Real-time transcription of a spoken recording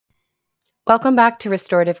Welcome back to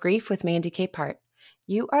Restorative Grief with Mandy Capehart.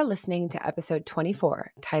 You are listening to episode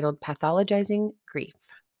 24, titled Pathologizing Grief.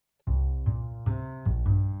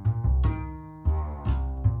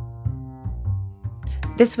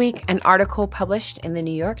 This week, an article published in the New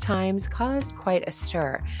York Times caused quite a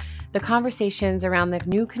stir. The conversations around the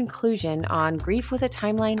new conclusion on grief with a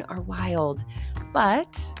timeline are wild.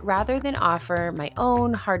 But rather than offer my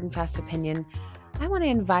own hard and fast opinion, I want to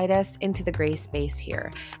invite us into the gray space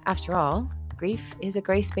here. After all, grief is a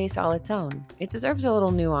gray space all its own. It deserves a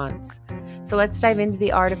little nuance. So let's dive into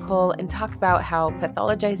the article and talk about how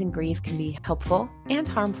pathologizing grief can be helpful and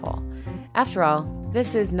harmful. After all,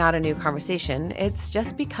 this is not a new conversation. It's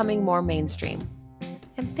just becoming more mainstream.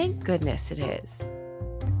 And thank goodness it is.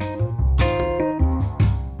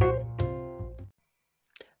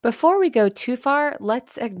 Before we go too far,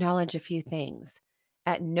 let's acknowledge a few things.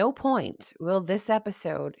 At no point will this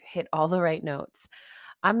episode hit all the right notes.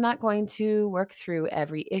 I'm not going to work through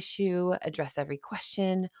every issue, address every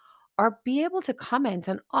question, or be able to comment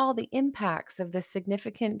on all the impacts of the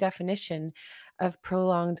significant definition of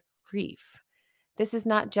prolonged grief. This is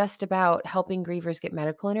not just about helping grievers get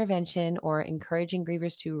medical intervention or encouraging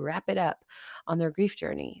grievers to wrap it up on their grief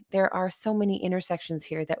journey. There are so many intersections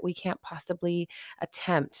here that we can't possibly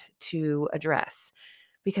attempt to address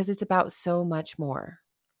because it's about so much more.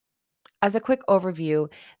 As a quick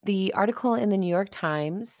overview, the article in the New York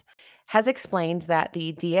Times has explained that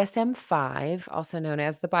the DSM-5, also known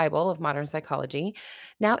as the Bible of modern psychology,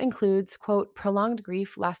 now includes, quote, prolonged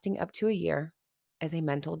grief lasting up to a year as a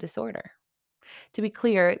mental disorder. To be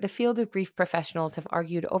clear, the field of grief professionals have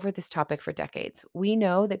argued over this topic for decades. We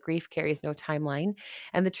know that grief carries no timeline,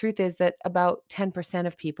 and the truth is that about 10%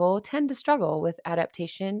 of people tend to struggle with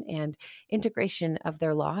adaptation and integration of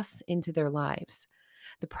their loss into their lives.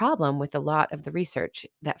 The problem with a lot of the research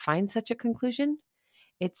that finds such a conclusion,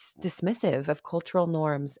 it's dismissive of cultural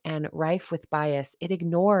norms and rife with bias. It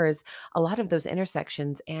ignores a lot of those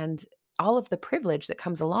intersections and all of the privilege that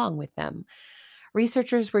comes along with them.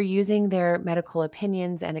 Researchers were using their medical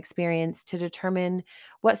opinions and experience to determine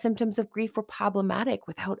what symptoms of grief were problematic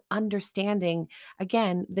without understanding,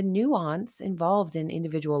 again, the nuance involved in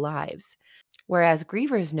individual lives. Whereas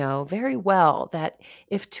grievers know very well that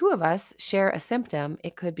if two of us share a symptom,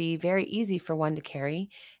 it could be very easy for one to carry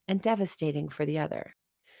and devastating for the other.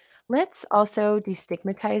 Let's also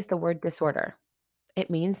destigmatize the word disorder. It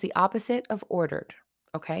means the opposite of ordered,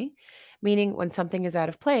 okay? Meaning when something is out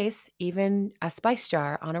of place, even a spice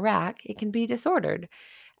jar on a rack, it can be disordered.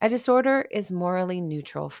 A disorder is morally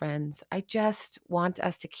neutral, friends. I just want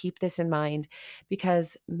us to keep this in mind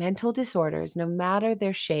because mental disorders, no matter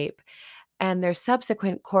their shape, and their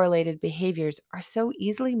subsequent correlated behaviors are so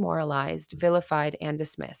easily moralized, vilified, and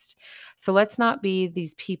dismissed. So let's not be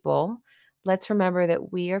these people. Let's remember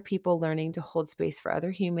that we are people learning to hold space for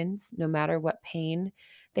other humans, no matter what pain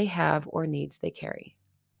they have or needs they carry.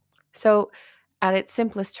 So, at its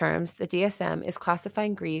simplest terms, the DSM is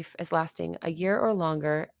classifying grief as lasting a year or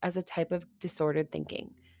longer as a type of disordered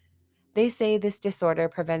thinking. They say this disorder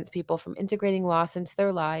prevents people from integrating loss into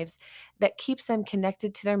their lives, that keeps them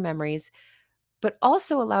connected to their memories, but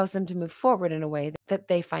also allows them to move forward in a way that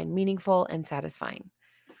they find meaningful and satisfying.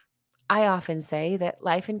 I often say that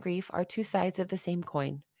life and grief are two sides of the same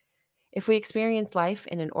coin. If we experience life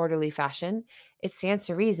in an orderly fashion, it stands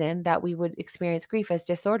to reason that we would experience grief as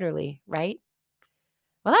disorderly, right?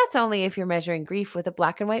 Well, that's only if you're measuring grief with a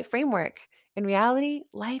black and white framework. In reality,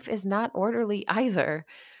 life is not orderly either.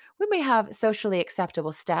 We may have socially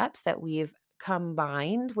acceptable steps that we've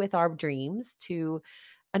combined with our dreams to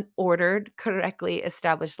an ordered, correctly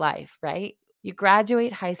established life, right? You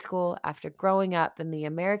graduate high school after growing up in the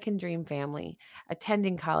American dream family,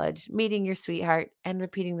 attending college, meeting your sweetheart, and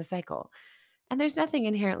repeating the cycle. And there's nothing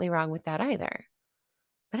inherently wrong with that either.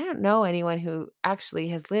 But I don't know anyone who actually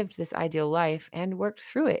has lived this ideal life and worked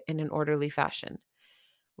through it in an orderly fashion.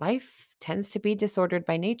 Life tends to be disordered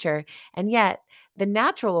by nature, and yet the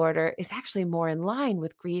natural order is actually more in line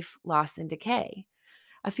with grief, loss, and decay.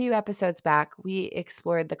 A few episodes back, we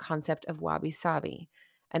explored the concept of wabi-sabi,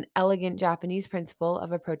 an elegant Japanese principle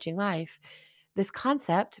of approaching life. This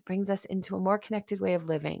concept brings us into a more connected way of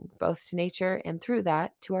living, both to nature and through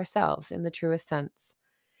that to ourselves in the truest sense.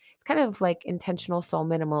 It's kind of like intentional soul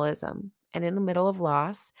minimalism. And in the middle of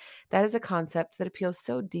loss, that is a concept that appeals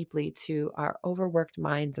so deeply to our overworked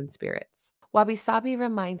minds and spirits. Wabi Sabi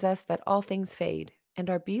reminds us that all things fade and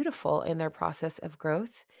are beautiful in their process of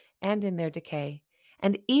growth and in their decay,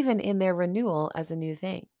 and even in their renewal as a new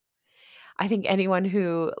thing. I think anyone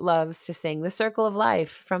who loves to sing The Circle of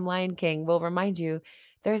Life from Lion King will remind you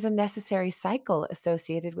there's a necessary cycle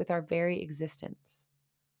associated with our very existence.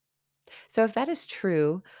 So, if that is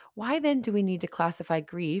true, why then do we need to classify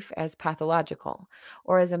grief as pathological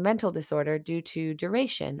or as a mental disorder due to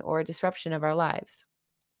duration or disruption of our lives?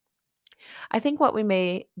 I think what we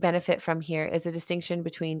may benefit from here is a distinction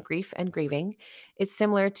between grief and grieving. It's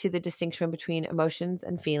similar to the distinction between emotions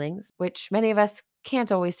and feelings, which many of us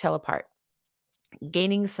can't always tell apart.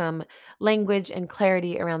 Gaining some language and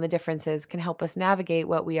clarity around the differences can help us navigate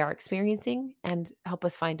what we are experiencing and help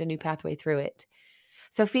us find a new pathway through it.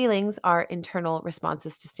 So, feelings are internal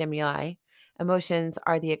responses to stimuli. Emotions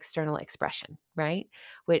are the external expression, right?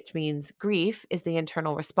 Which means grief is the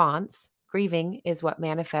internal response. Grieving is what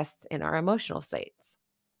manifests in our emotional states.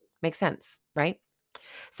 Makes sense, right?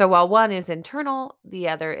 So, while one is internal, the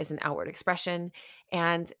other is an outward expression.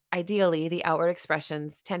 And ideally, the outward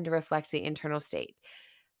expressions tend to reflect the internal state.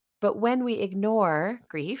 But when we ignore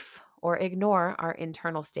grief or ignore our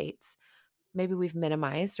internal states, maybe we've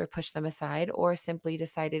minimized or pushed them aside, or simply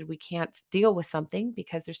decided we can't deal with something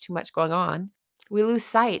because there's too much going on. We lose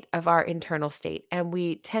sight of our internal state and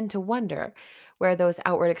we tend to wonder where those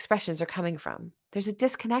outward expressions are coming from. There's a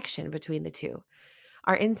disconnection between the two.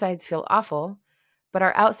 Our insides feel awful, but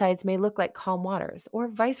our outsides may look like calm waters, or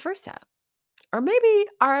vice versa. Or maybe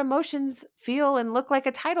our emotions feel and look like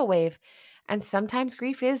a tidal wave. And sometimes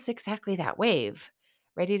grief is exactly that wave,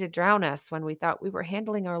 ready to drown us when we thought we were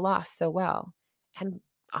handling our loss so well. And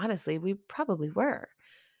honestly, we probably were.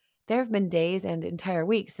 There have been days and entire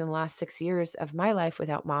weeks in the last 6 years of my life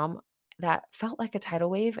without mom that felt like a tidal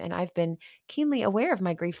wave. And I've been keenly aware of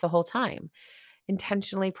my grief the whole time,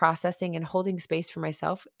 intentionally processing and holding space for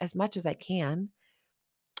myself as much as I can.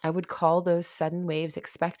 I would call those sudden waves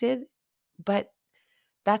expected, but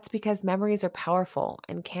that's because memories are powerful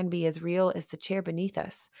and can be as real as the chair beneath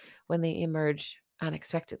us when they emerge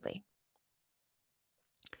unexpectedly.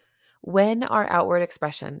 When our outward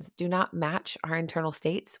expressions do not match our internal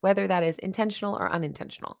states, whether that is intentional or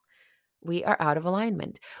unintentional, we are out of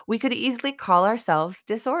alignment. We could easily call ourselves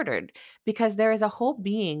disordered because there is a whole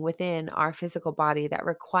being within our physical body that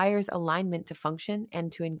requires alignment to function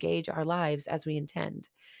and to engage our lives as we intend.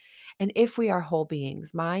 And if we are whole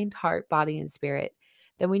beings, mind, heart, body, and spirit,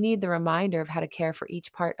 then we need the reminder of how to care for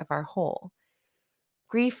each part of our whole.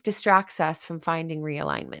 Grief distracts us from finding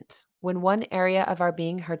realignment. When one area of our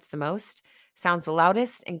being hurts the most, sounds the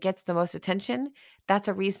loudest, and gets the most attention, that's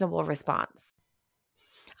a reasonable response.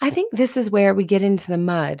 I think this is where we get into the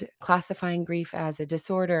mud, classifying grief as a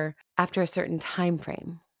disorder after a certain time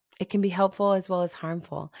frame. It can be helpful as well as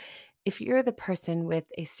harmful. If you're the person with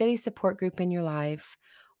a steady support group in your life,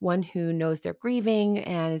 one who knows they're grieving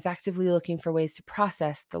and is actively looking for ways to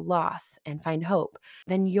process the loss and find hope,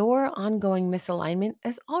 then your ongoing misalignment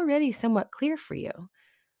is already somewhat clear for you.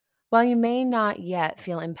 While you may not yet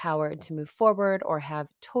feel empowered to move forward or have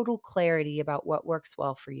total clarity about what works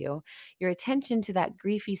well for you, your attention to that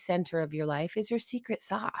griefy center of your life is your secret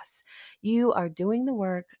sauce. You are doing the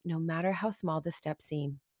work no matter how small the steps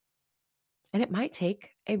seem. And it might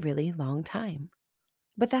take a really long time,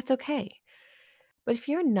 but that's okay. But if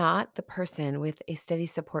you're not the person with a steady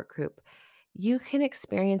support group, you can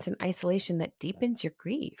experience an isolation that deepens your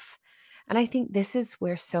grief. And I think this is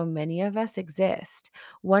where so many of us exist,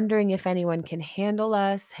 wondering if anyone can handle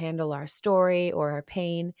us, handle our story or our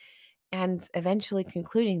pain, and eventually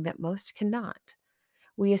concluding that most cannot.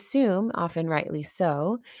 We assume, often rightly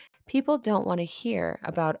so, people don't want to hear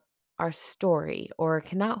about our story or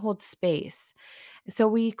cannot hold space. So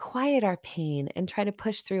we quiet our pain and try to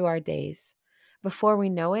push through our days. Before we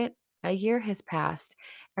know it, a year has passed,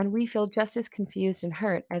 and we feel just as confused and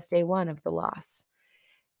hurt as day one of the loss.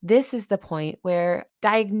 This is the point where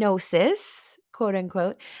diagnosis, quote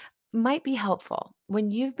unquote, might be helpful. When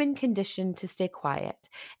you've been conditioned to stay quiet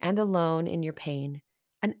and alone in your pain,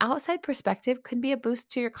 an outside perspective could be a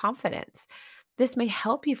boost to your confidence. This may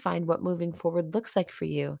help you find what moving forward looks like for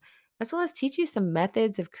you, as well as teach you some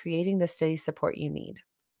methods of creating the steady support you need.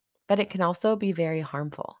 But it can also be very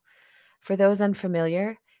harmful. For those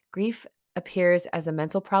unfamiliar, grief appears as a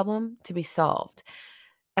mental problem to be solved.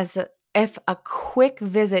 If a quick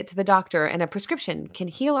visit to the doctor and a prescription can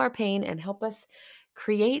heal our pain and help us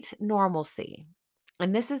create normalcy.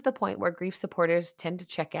 And this is the point where grief supporters tend to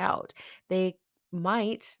check out. They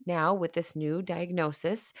might now, with this new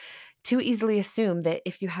diagnosis, too easily assume that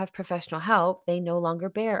if you have professional help, they no longer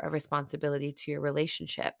bear a responsibility to your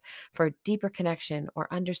relationship for deeper connection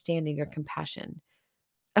or understanding or compassion.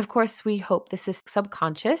 Of course, we hope this is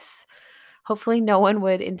subconscious. Hopefully, no one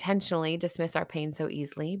would intentionally dismiss our pain so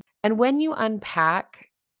easily. And when you unpack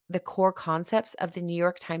the core concepts of the New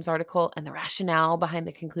York Times article and the rationale behind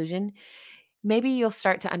the conclusion, Maybe you'll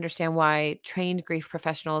start to understand why trained grief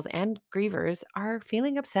professionals and grievers are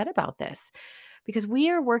feeling upset about this, because we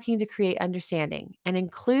are working to create understanding and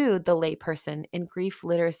include the layperson in grief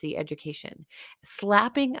literacy education.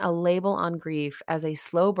 Slapping a label on grief as a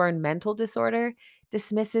slow burn mental disorder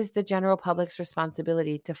dismisses the general public's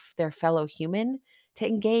responsibility to their fellow human to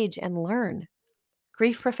engage and learn.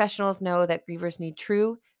 Grief professionals know that grievers need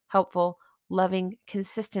true, helpful, loving,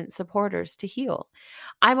 consistent supporters to heal.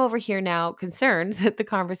 I'm over here now concerned that the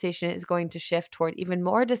conversation is going to shift toward even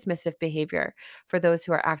more dismissive behavior for those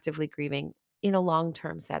who are actively grieving in a long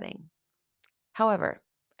term setting. However,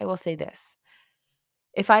 I will say this.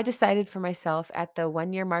 If I decided for myself at the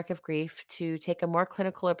 1 year mark of grief to take a more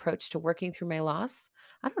clinical approach to working through my loss,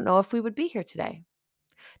 I don't know if we would be here today.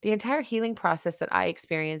 The entire healing process that I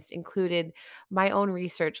experienced included my own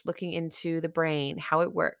research looking into the brain, how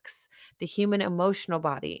it works, the human emotional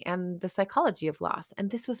body, and the psychology of loss.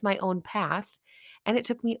 And this was my own path. And it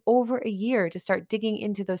took me over a year to start digging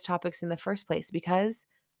into those topics in the first place because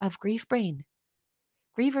of grief brain.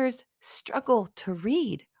 Grievers struggle to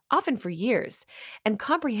read, often for years, and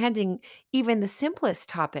comprehending even the simplest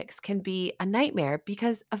topics can be a nightmare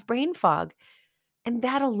because of brain fog, and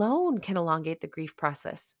that alone can elongate the grief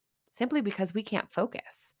process simply because we can't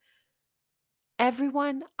focus.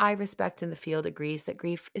 Everyone I respect in the field agrees that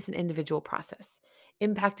grief is an individual process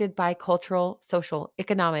impacted by cultural, social,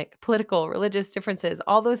 economic, political, religious differences,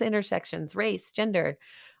 all those intersections, race, gender,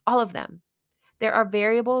 all of them. There are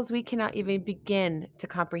variables we cannot even begin to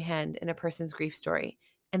comprehend in a person's grief story,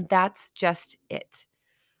 and that's just it.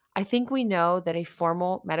 I think we know that a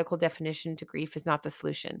formal medical definition to grief is not the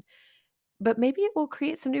solution, but maybe it will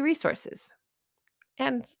create some new resources.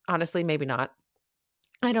 And honestly, maybe not.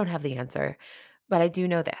 I don't have the answer, but I do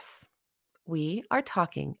know this. We are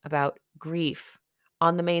talking about grief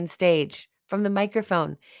on the main stage, from the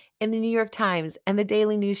microphone, in the New York Times and the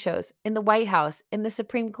daily news shows, in the White House, in the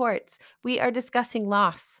Supreme Courts. We are discussing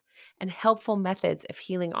loss and helpful methods of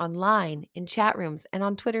healing online, in chat rooms, and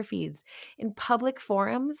on Twitter feeds. In public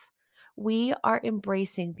forums, we are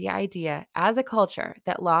embracing the idea as a culture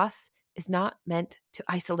that loss is not meant to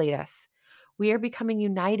isolate us. We are becoming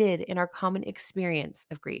united in our common experience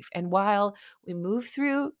of grief. And while we move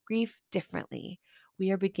through grief differently,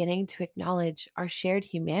 we are beginning to acknowledge our shared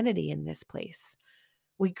humanity in this place.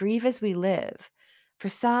 We grieve as we live. For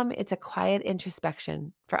some, it's a quiet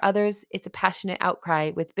introspection. For others, it's a passionate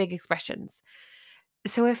outcry with big expressions.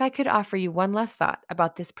 So, if I could offer you one last thought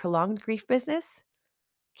about this prolonged grief business,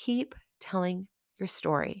 keep telling your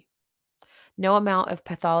story. No amount of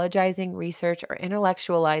pathologizing, research, or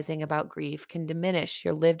intellectualizing about grief can diminish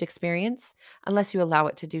your lived experience unless you allow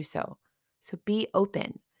it to do so. So be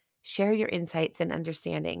open, share your insights and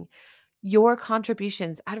understanding. Your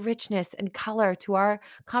contributions add richness and color to our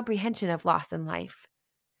comprehension of loss in life.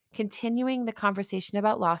 Continuing the conversation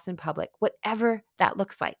about loss in public, whatever that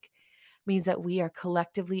looks like, means that we are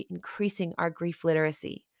collectively increasing our grief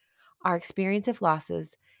literacy, our experience of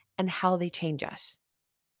losses, and how they change us.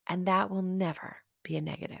 And that will never be a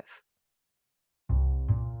negative.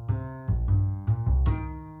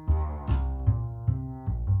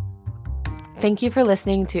 Thank you for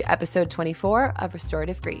listening to episode 24 of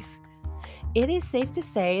Restorative Grief. It is safe to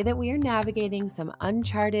say that we are navigating some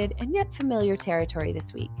uncharted and yet familiar territory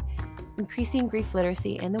this week. Increasing grief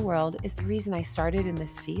literacy in the world is the reason I started in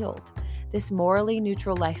this field. This morally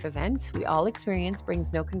neutral life event we all experience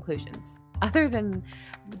brings no conclusions, other than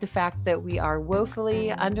the fact that we are woefully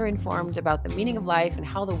underinformed about the meaning of life and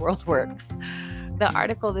how the world works. The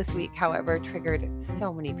article this week, however, triggered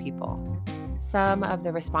so many people. Some of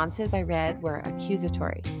the responses I read were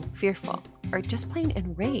accusatory, fearful, or just plain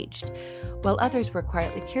enraged, while others were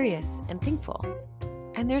quietly curious and thankful.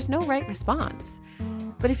 And there's no right response.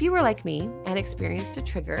 But if you were like me and experienced a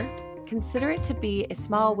trigger, consider it to be a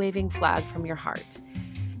small waving flag from your heart.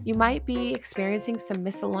 You might be experiencing some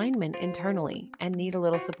misalignment internally and need a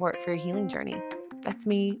little support for your healing journey. That's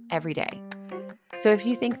me every day. So if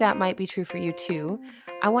you think that might be true for you too,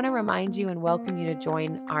 I want to remind you and welcome you to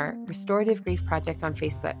join our Restorative Grief Project on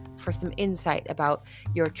Facebook for some insight about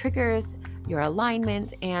your triggers, your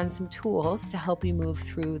alignment, and some tools to help you move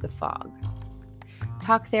through the fog.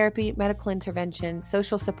 Talk therapy, medical intervention,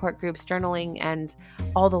 social support groups, journaling, and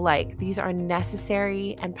all the like. These are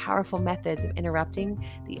necessary and powerful methods of interrupting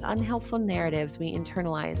the unhelpful narratives we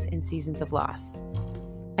internalize in seasons of loss.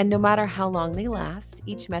 And no matter how long they last,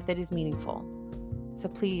 each method is meaningful. So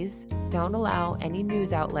please don't allow any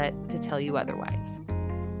news outlet to tell you otherwise.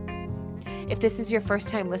 If this is your first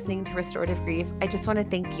time listening to Restorative Grief, I just want to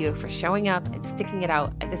thank you for showing up and sticking it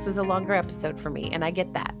out. This was a longer episode for me, and I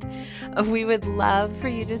get that. We would love for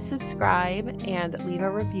you to subscribe and leave a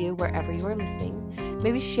review wherever you are listening.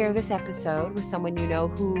 Maybe share this episode with someone you know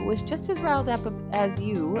who was just as riled up as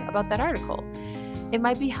you about that article. It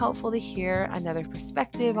might be helpful to hear another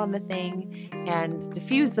perspective on the thing and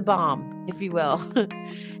diffuse the bomb, if you will.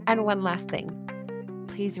 And one last thing.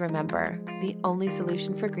 Please remember, the only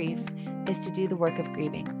solution for grief is to do the work of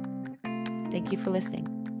grieving. Thank you for listening.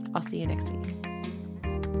 I'll see you next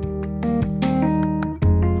week.